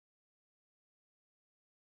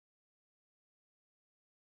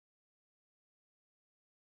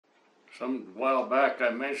Some while back I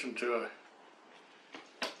mentioned to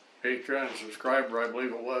a Patreon subscriber, I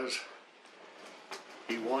believe it was,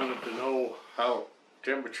 he wanted to know how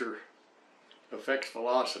temperature affects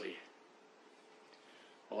velocity.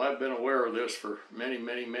 Well, I've been aware of this for many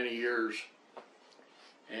years,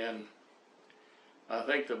 and I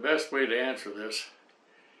think the best way to answer this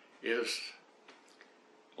is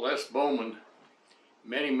Les Bowman,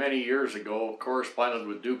 many years ago, corresponded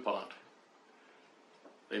with Dupont.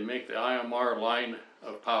 They make the IMR line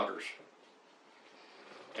of powders.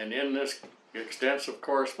 And in this extensive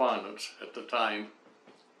correspondence at the time,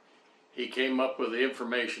 he came up with the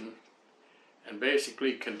information and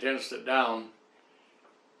basically condensed it down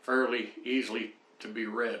fairly easily to be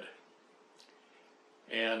read.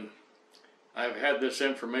 And I've had this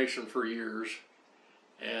information for years,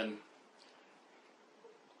 and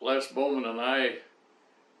Les Bowman and I,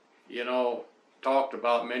 talked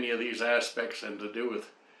about many of these aspects and to do with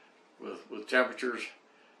temperatures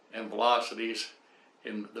and velocities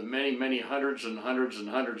in the many hundreds and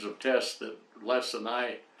hundreds of tests that Les and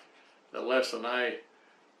I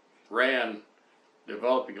ran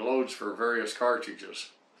developing loads for various cartridges.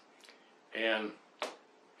 And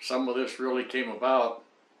some of this really came about,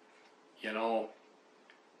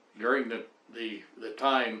 during the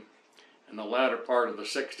time in the latter part of the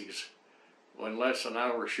 60s when Les and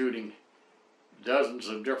I were shooting dozens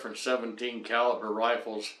of different 17 caliber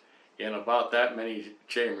rifles in about that many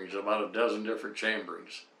chamberings, about a dozen different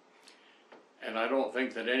chamberings. And I don't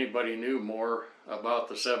think that anybody knew more about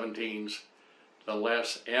the 17s than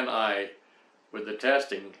Les and I with the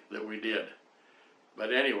testing that we did.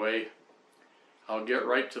 But anyway, I'll get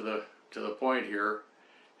right to the point here,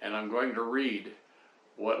 and I'm going to read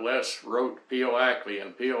what Les wrote P.O. Ackley,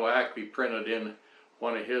 and P.O. Ackley printed in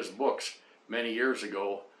one of his books many years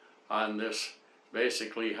ago on this,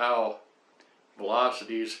 basically how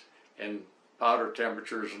velocities and powder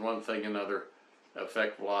temperatures and one thing another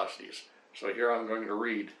affect velocities. So here I'm going to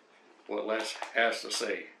read what Les has to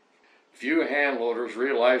say. Few hand loaders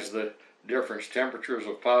realize the difference temperatures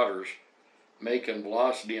of powders make in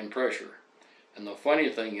velocity and pressure. And the funny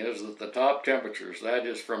thing is that the top temperatures, that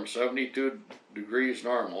is from 72 degrees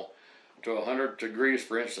normal to 100 degrees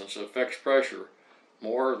for instance, affects pressure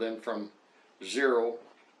more than from 0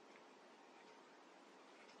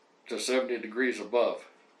 to 70 degrees above.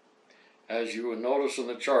 As you would notice in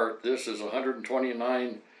the chart, this is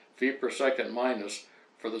 129 feet per second minus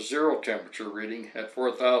for the 0 temperature reading at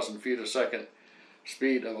 4,000 feet a second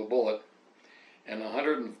speed of a bullet, and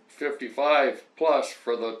 155 plus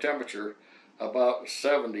for the temperature about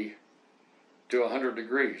 70 to 100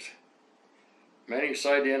 degrees. Many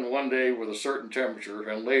sight in one day with a certain temperature,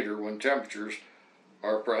 and later when temperatures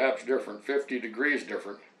are perhaps different, 50 degrees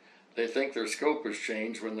different, they think their scope has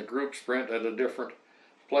changed when the group sprint at a different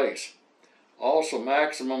place. Also,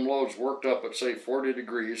 maximum loads worked up at say 40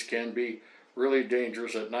 degrees can be really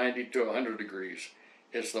dangerous at 90 to 100 degrees.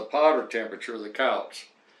 It's the powder temperature that counts.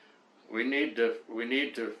 We need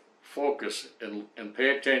to focus and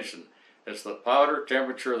pay attention. It's the powder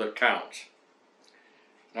temperature that counts,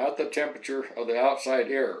 not the temperature of the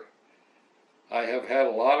outside air. I have had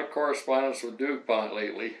a lot of correspondence with DuPont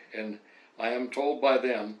lately, and I am told by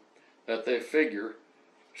them that they figure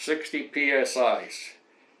 60 psi's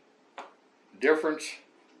difference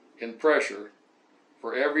in pressure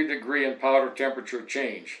for every degree in powder temperature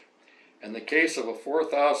change. In the case of a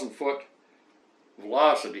 4,000 foot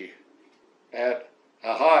velocity at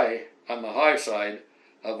a high, on the high side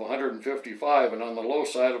of 155 and on the low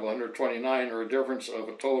side of 129, or a difference of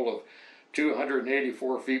a total of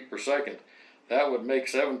 284 feet per second, that would make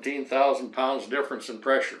 17,000 pounds difference in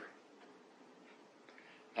pressure.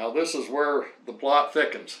 Now this is where the plot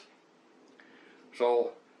thickens.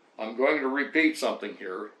 So I'm going to repeat something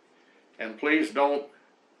here, and please don't,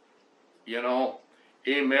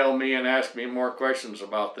 email me and ask me more questions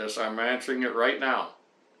about this. I'm answering it right now.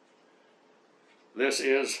 This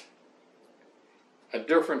is a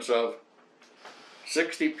difference of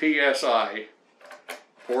 60 psi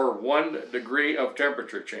for 1 degree of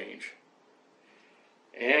temperature change,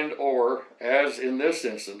 and or, as in this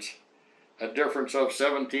instance, a difference of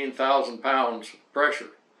 17,000 pounds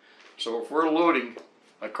pressure. So if we're loading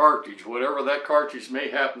a cartridge, whatever that cartridge may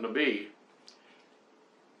happen to be,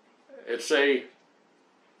 it's say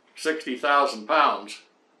 60,000 pounds,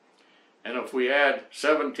 and if we add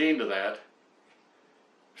 17 to that,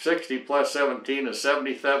 60 plus 17 is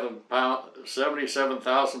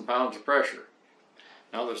 77,000 pounds of pressure.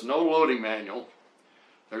 Now there's no loading manual,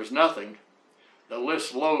 there's nothing that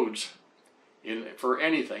lists loads for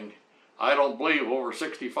anything, I don't believe, over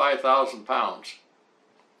 65,000 pounds.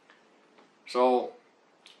 So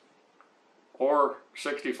or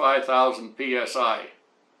 65,000 psi.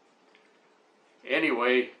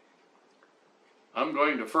 Anyway, I'm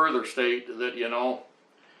going to further state that, you know,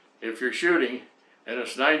 if you're shooting and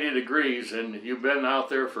it's 90 degrees and you've been out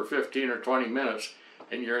there for 15 or 20 minutes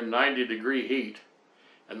and you're in 90-degree heat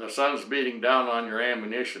and the sun's beating down on your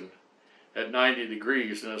ammunition at 90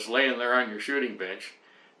 degrees and it's laying there on your shooting bench,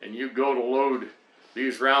 and you go to load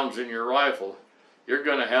these rounds in your rifle, you're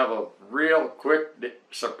going to have a real quick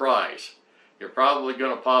surprise. You're probably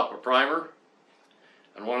going to pop a primer,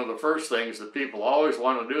 and one of the first things that people always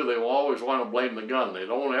want to do, they will always want to blame the gun. They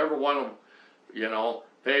don't ever want to, you know,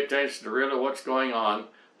 pay attention to really what's going on.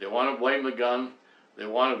 They want to blame the gun. They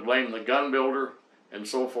want to blame the gun builder and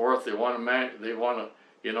so forth. They want to,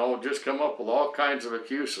 you know, just come up with all kinds of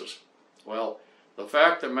excuses. Well, the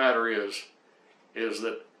fact of the matter is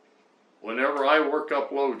that whenever I work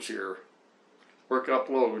up loads,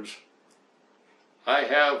 I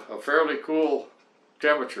have a fairly cool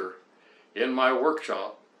temperature in my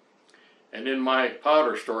workshop and in my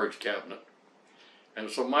powder storage cabinet.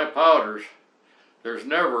 And so my powders, there's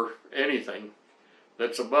never anything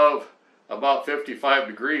that's above about 55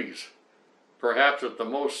 degrees, perhaps at the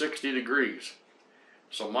most 60 degrees.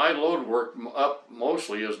 So my load work up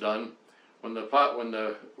mostly is done when the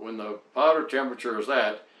powder temperature is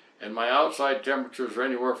that, and my outside temperatures are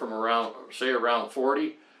anywhere from around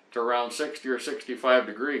 40 to around 60 or 65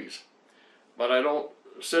 degrees. But I don't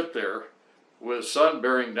sit there with sun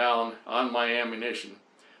bearing down on my ammunition.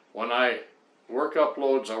 When I work up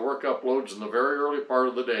loads, I work up loads in the very early part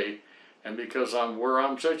of the day, and because I'm where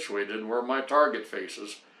I'm situated, where my target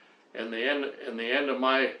faces, and the end of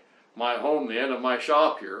my home, the end of my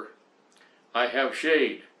shop here, I have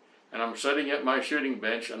shade, and I'm sitting at my shooting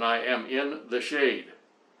bench, and I am in the shade.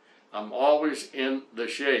 I'm always in the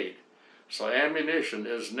shade. So ammunition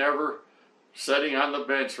is never sitting on the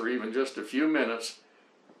bench for even just a few minutes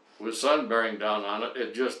with sun bearing down on it.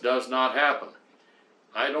 It just does not happen.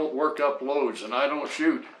 I don't work up loads, and I don't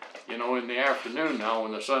shoot, you know, in the afternoon now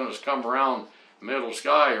when the sun has come around middle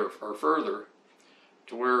sky or further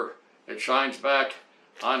to where it shines back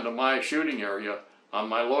onto my shooting area on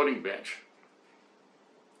my loading bench.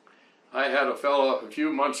 I had a fellow a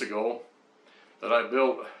few months ago that I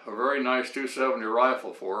built a very nice 270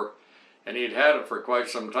 rifle for, and he'd had it for quite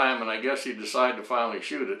some time, and I guess he decided to finally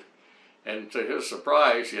shoot it. And to his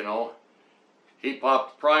surprise, you know, he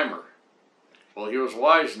popped the primer. Well, he was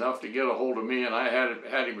wise enough to get a hold of me, and I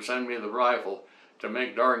had him send me the rifle to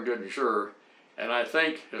make darn good and sure. And I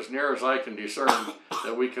think, as near as I can discern,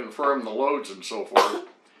 that we confirmed the loads and so forth.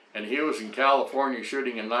 And he was in California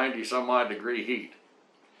shooting in 90-some-odd degree heat.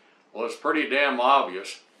 Well, it's pretty damn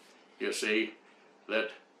obvious, you see,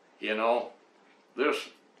 that, you know, this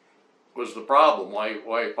was the problem,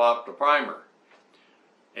 why he popped the primer.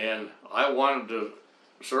 And I wanted to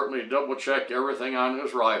certainly double check everything on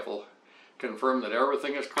his rifle, confirm that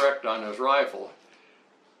everything is correct on his rifle,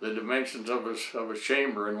 the dimensions of his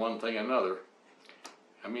chamber and one thing another.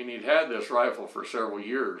 I mean, he'd had this rifle for several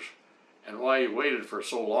years, and why he waited for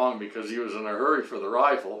so long, because he was in a hurry for the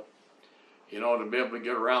rifle, you know, to be able to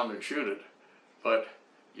get around and shoot it. But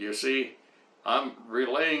you see, I'm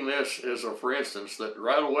relaying this as a for instance that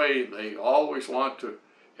right away they always want to,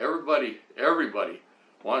 everybody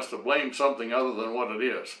wants to blame something other than what it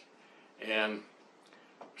is. And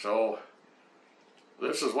so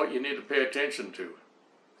this is what you need to pay attention to.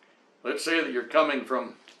 Let's say that you're coming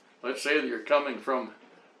from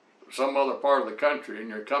some other part of the country and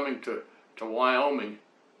you're coming to Wyoming.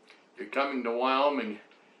 You're coming to Wyoming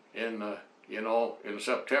in in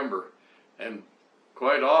September, and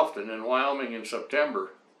quite often in Wyoming in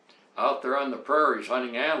September, out there on the prairies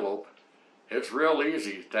hunting antelope, it's real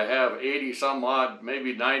easy to have 80-some-odd,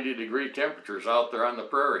 maybe 90-degree temperatures out there on the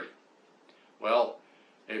prairie. Well,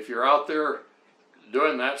 if you're out there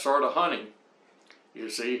doing that sort of hunting, you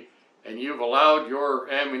see, and you've allowed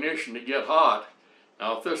your ammunition to get hot,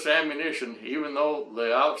 now if this ammunition, even though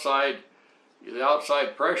the outside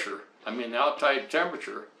pressure, the outside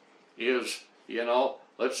temperature is,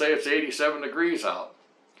 let's say it's 87 degrees out.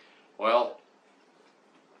 Well,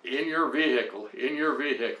 in your vehicle,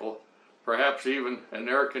 perhaps even an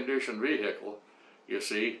air-conditioned vehicle, you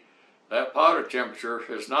see, that powder temperature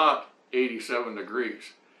is not 87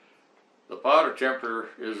 degrees. The powder temperature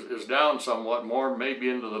is down somewhat more, maybe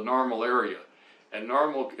into the normal area. And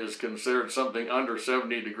normal is considered something under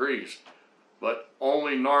 70 degrees, but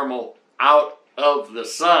only normal out of the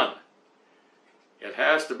sun. It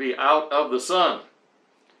has to be out of the sun.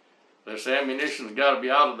 This ammunition's got to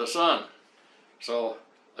be out of the sun. So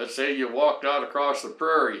let's say you walked out across the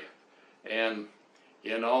prairie and,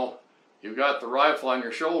 you've got the rifle on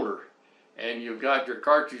your shoulder and you've got your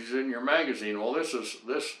cartridges in your magazine. Well,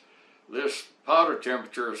 this powder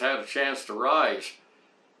temperature has had a chance to rise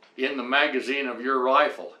in the magazine of your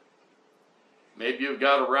rifle. Maybe you've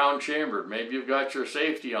got a round chambered, maybe you've got your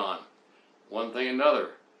safety on, one thing or another,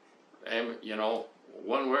 and you know,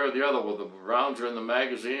 one way or the other, whether the rounds are in the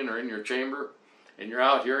magazine or in your chamber, and you're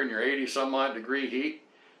out here in your 80 some odd degree heat,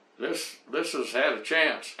 this has had a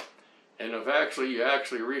chance. And if you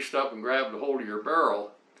actually reached up and grabbed a hold of your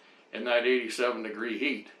barrel in that 87 degree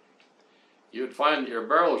heat, you'd find that your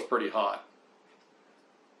barrel is pretty hot.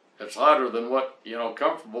 It's hotter than what, you know,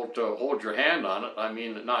 comfortable to hold your hand on it. I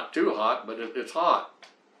mean, not too hot, but it's hot.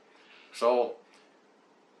 So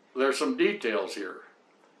there's some details here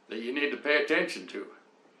that you need to pay attention to.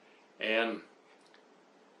 And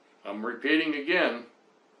I'm repeating again,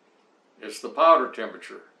 it's the powder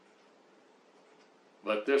temperature.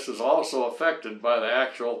 But this is also affected by the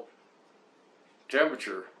actual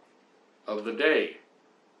temperature of the day.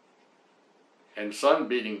 And sun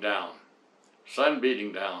beating down. Sun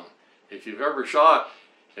beating down. If you've ever shot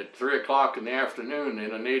at 3 o'clock in the afternoon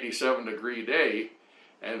in an 87 degree day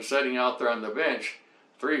and sitting out there on the bench,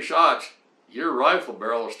 3 shots, your rifle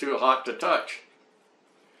barrel is too hot to touch.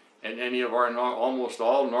 And any of our almost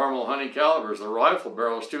all normal hunting calibers, the rifle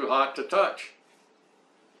barrel is too hot to touch.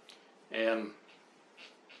 And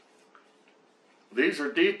these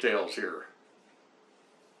are details here.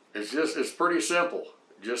 It's pretty simple.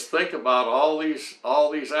 Just think about all these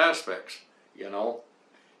aspects, you know.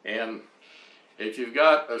 And if you've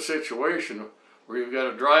got a situation where you've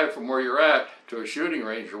got to drive from where you're at to a shooting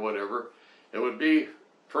range or whatever, it would be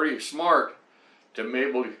pretty smart to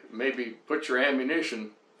maybe put your ammunition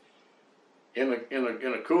in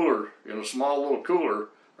a cooler, in a small little cooler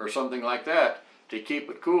or something like that to keep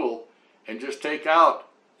it cool, and just take out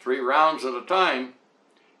 3 rounds at a time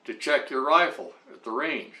to check your rifle at the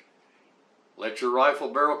range. Let your rifle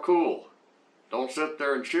barrel cool. Don't sit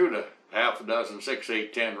there and shoot a half a dozen, 6,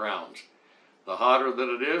 8, 10 rounds. The hotter that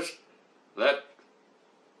it is, that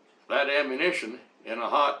ammunition in a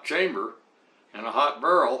hot chamber and a hot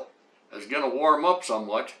barrel is going to warm up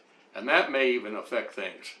somewhat, and that may even affect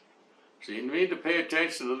things. So you need to pay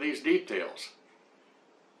attention to these details.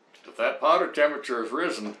 If that powder temperature has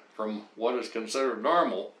risen from what is considered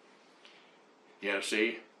normal, you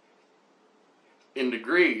see, in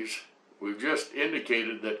degrees, we've just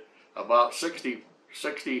indicated that about 60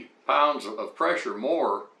 pounds of pressure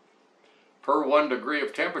more per 1 degree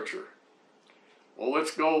of temperature. Well,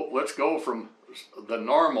 let's go from the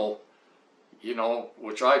normal, you know,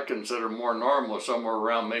 which I consider more normal, somewhere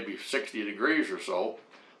around maybe 60 degrees or so.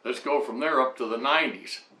 Let's go from there up to the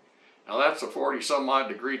 90s. Now that's a 40 some odd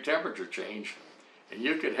degree temperature change, and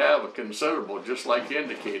you could have a considerable, just like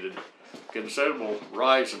indicated, considerable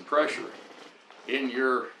rise in pressure in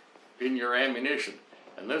your ammunition.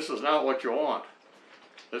 And this is not what you want.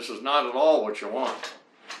 This is not at all what you want.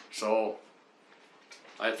 So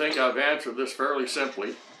I think I've answered this fairly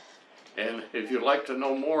simply, and if you'd like to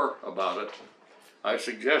know more about it, I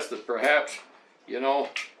suggest that perhaps, you know,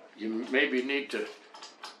 you maybe need to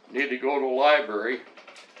go to a library.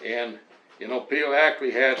 And you know, P.O.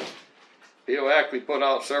 Ackley put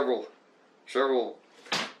out several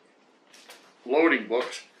loading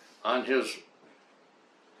books on his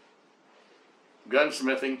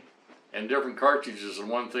gunsmithing and different cartridges and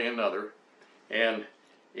one thing and another. And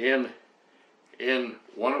in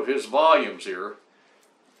one of his volumes here,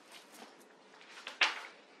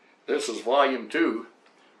 this is volume 2,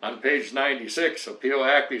 on page 96 of P.O.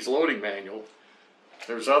 Ackley's loading manual,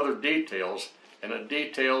 there's other details, and it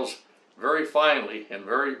details very finely, in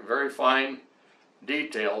very fine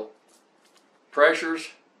detail, pressures,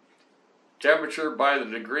 temperature by the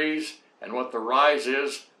degrees, and what the rise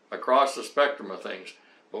is across the spectrum of things.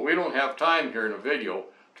 But we don't have time here in a video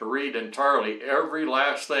to read entirely every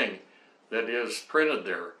last thing that is printed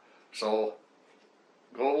there. So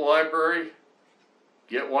go to the library,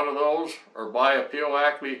 get one of those, or buy a P.O.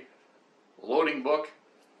 Ackley loading book,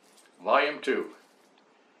 volume 2.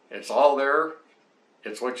 It's all there.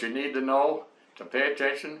 It's what you need to know to pay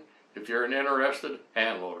attention if you're an interested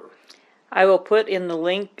hand loader. I will put in the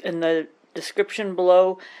link in the description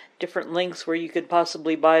below different links where you could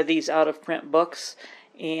possibly buy these out-of-print books.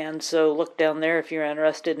 And so look down there if you're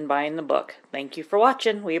interested in buying the book. Thank you for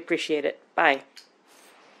watching. We appreciate it. Bye.